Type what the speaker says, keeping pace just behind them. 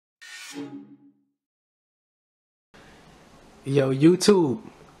Yo, YouTube,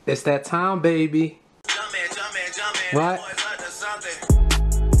 it's that time, baby. Jumpman, what?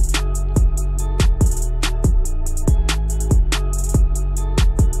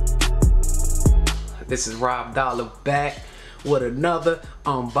 This is Rob Dollar back with another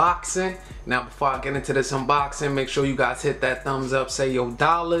unboxing. Now, before I get into this unboxing, make sure you guys hit that thumbs up, say yo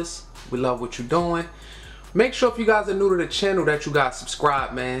dollars. We love what you're doing. Make sure if you guys are new to the channel that you guys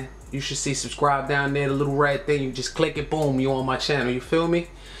subscribe, man. You should see subscribe down there, the little red thing. You just click it, boom, you on my channel, you feel me?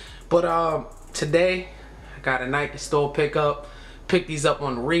 But today, I got a Nike store pickup. Pick these up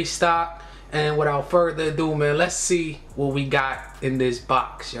on the restock. And without further ado, man, let's see what we got in this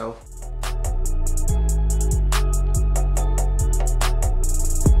box, yo.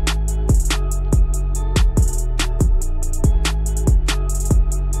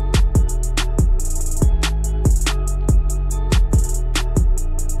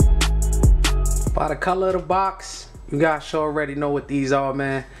 By the color of the box, you guys sure already know what these are,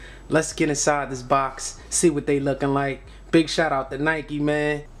 man. Let's get inside this box, see what they looking like. Big shout out to Nike,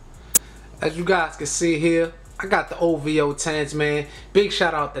 man. As you guys can see here, I got the OVO 10s, man. Big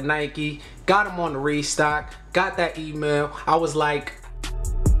shout out to Nike. Got them on the restock. Got that email. I was like, you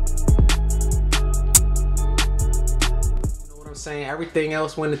know what I'm saying? Everything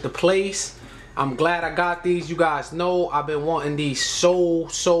else went into place. I'm glad I got these. You guys know I've been wanting these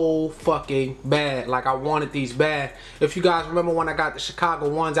so fucking bad. Like, I wanted these bad. If you guys remember when I got the Chicago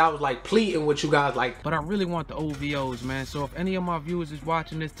ones, I was like pleading with you guys like, but I really want the OVOs, man. So if any of my viewers is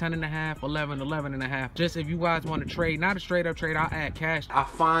watching this, 10.5, 11, 11.5, just if you guys want to trade, not a straight up trade, I'll add cash. I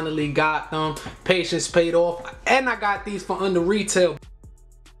finally got them. Patience paid off. And I got these for under retail.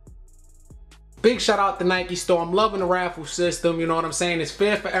 Big shout out to Nike store. I'm loving the raffle system. You know what I'm saying? It's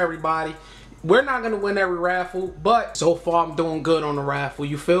fair for everybody. We're not going to win every raffle, but so far I'm doing good on the raffle.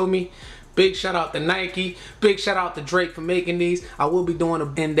 You feel me? Big shout out to Nike. Big shout out to Drake for making these. I will be doing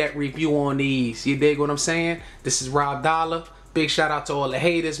an in-depth review on these. You dig what I'm saying? This is Rob Dollar. Big shout out to all the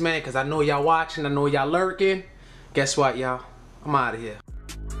haters, man, because I know y'all watching. I know y'all lurking. Guess what, y'all? I'm out of here.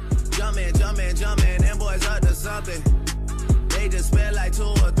 Jumpman, them boys up to something. They just spent like 2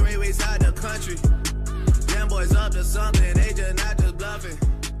 or 3 weeks out the country. Them boys up to something. They just not just bluffing.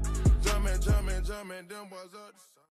 Jumpman, them boys up.